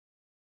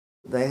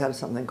they had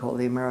something called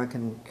the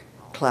American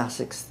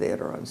Classics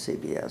Theater on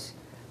CBS,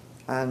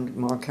 and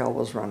Markel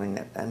was running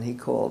it, and he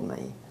called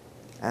me,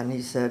 and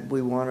he said,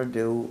 we want to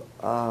do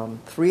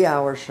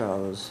 3-hour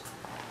shows,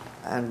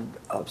 and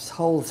a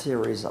whole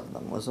series of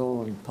them was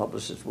all in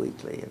Publishers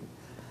Weekly,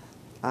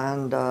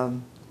 and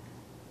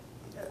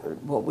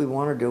what we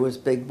want to do is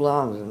Big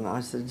Blonde. And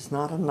I said, it's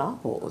not a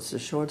novel, it's a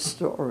short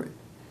story.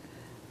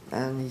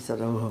 And he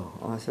said, oh.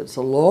 I said, it's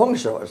a long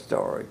short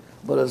story,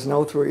 but it's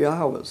no 3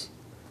 hours.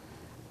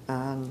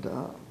 And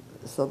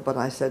but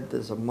I said,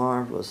 there's a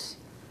marvelous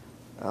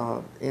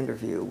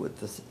interview with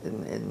this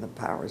in the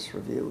Paris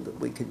Review that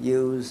we could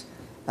use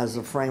as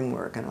a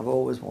framework, and I've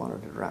always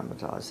wanted to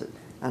dramatize it,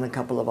 and a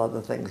couple of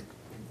other things,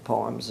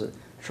 poems,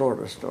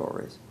 shorter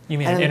stories. You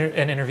mean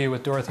an interview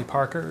with Dorothy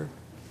Parker?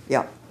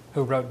 Yeah.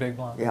 Who wrote Big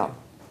Blonde? Yeah.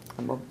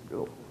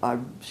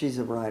 She's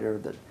a writer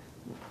that,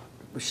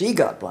 she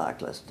got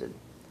blacklisted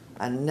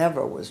and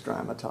never was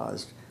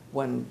dramatized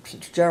when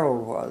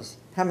Fitzgerald was,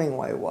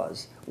 Hemingway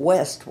was,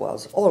 West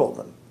was, all of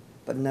them,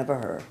 but never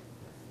her.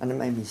 And it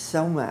made me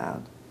so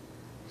mad.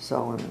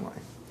 So anyway,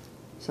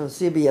 so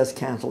CBS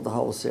canceled the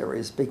whole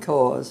series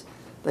because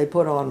they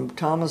put on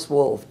Thomas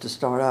Wolfe to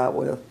start out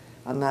with,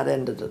 and that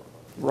ended it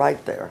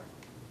right there.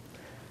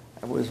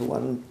 It was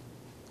one,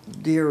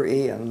 Dear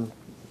Ian,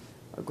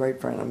 a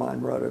great friend of mine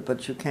wrote it,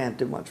 but you can't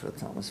do much with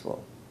Thomas Wolfe.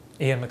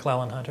 Ian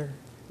McClellan Hunter?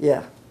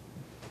 Yeah.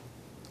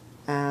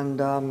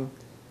 And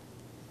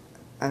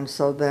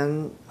so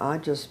then I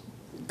just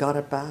got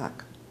it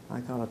back.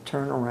 I got a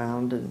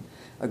turnaround and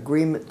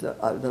agreement that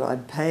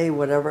I'd pay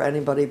whatever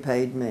anybody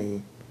paid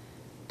me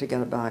to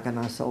get it back, and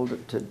I sold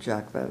it to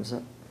Jack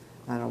Venza,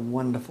 and a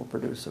wonderful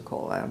producer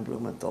called Ann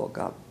Blumenthal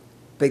got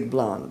Big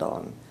Blonde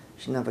on.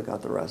 She never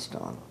got the rest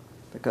on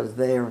because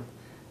their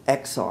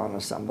Exxon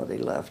or somebody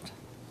left.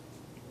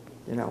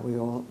 You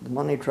know, the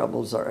money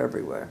troubles are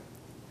everywhere.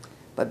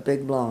 But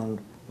Big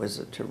Blonde was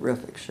a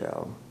terrific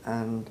show,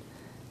 and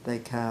they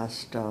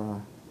cast,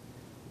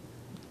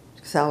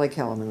 Sally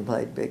Kellerman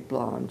played Big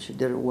Blonde. She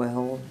did it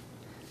well.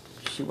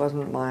 She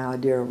wasn't my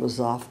idea of a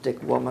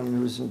Zoftic woman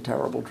who's in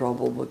terrible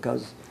trouble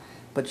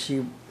but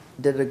she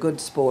did a good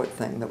sport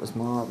thing that was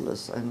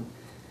marvelous, and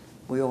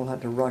we all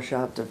had to rush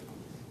out to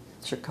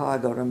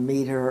Chicago to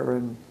meet her,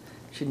 and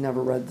she'd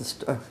never read the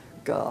story.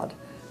 God.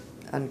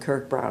 And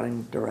Kirk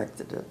Browning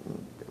directed it,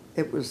 and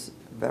it was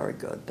very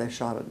good. They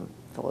shot it in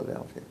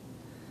Philadelphia.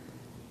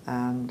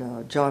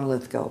 And John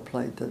Lithgow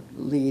played the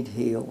lead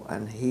heel,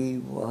 and he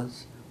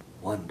was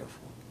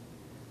wonderful.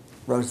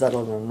 Rosetta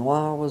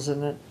Lenoir was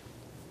in it.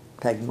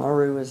 Peg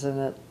Murray was in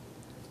it.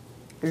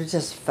 It was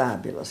just a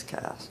fabulous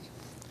cast.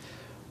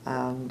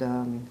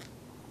 And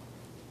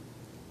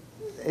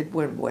it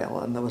went well,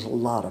 and there was a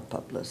lot of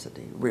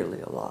publicity,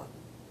 really a lot.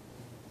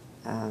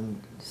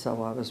 And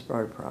so I was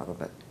very proud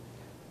of it.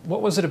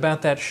 What was it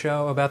about that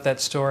show, about that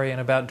story, and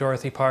about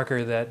Dorothy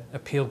Parker that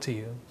appealed to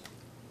you?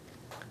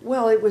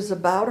 Well, it was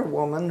about a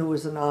woman who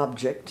was an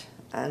object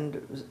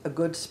and was a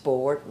good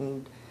sport,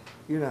 and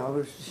you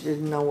know, she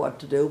didn't know what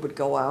to do but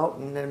go out,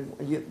 and then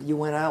you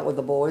went out with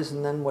the boys,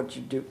 and then what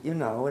you do, you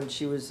know, and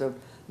she was a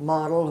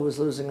model who was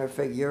losing her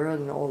figure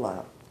and all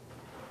that.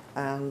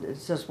 And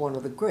it's just one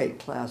of the great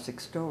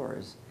classic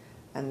stories.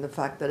 And the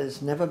fact that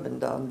it's never been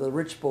done, The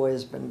Rich Boy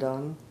has been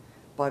done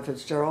by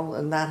Fitzgerald,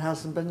 and that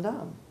hasn't been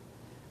done.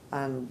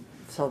 And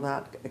so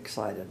that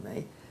excited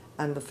me.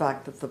 And the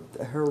fact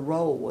that her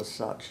role was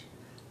such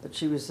that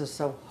she was just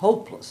so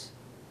hopeless.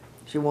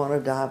 She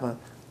wanted to have a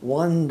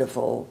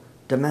wonderful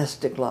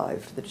domestic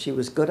life that she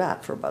was good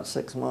at for about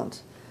 6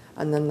 months.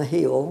 And then the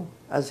heel,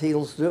 as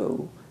heels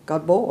do,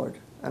 got bored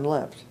and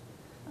left.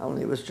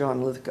 Only it was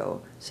John Lithgow,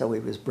 so he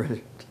was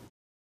brilliant.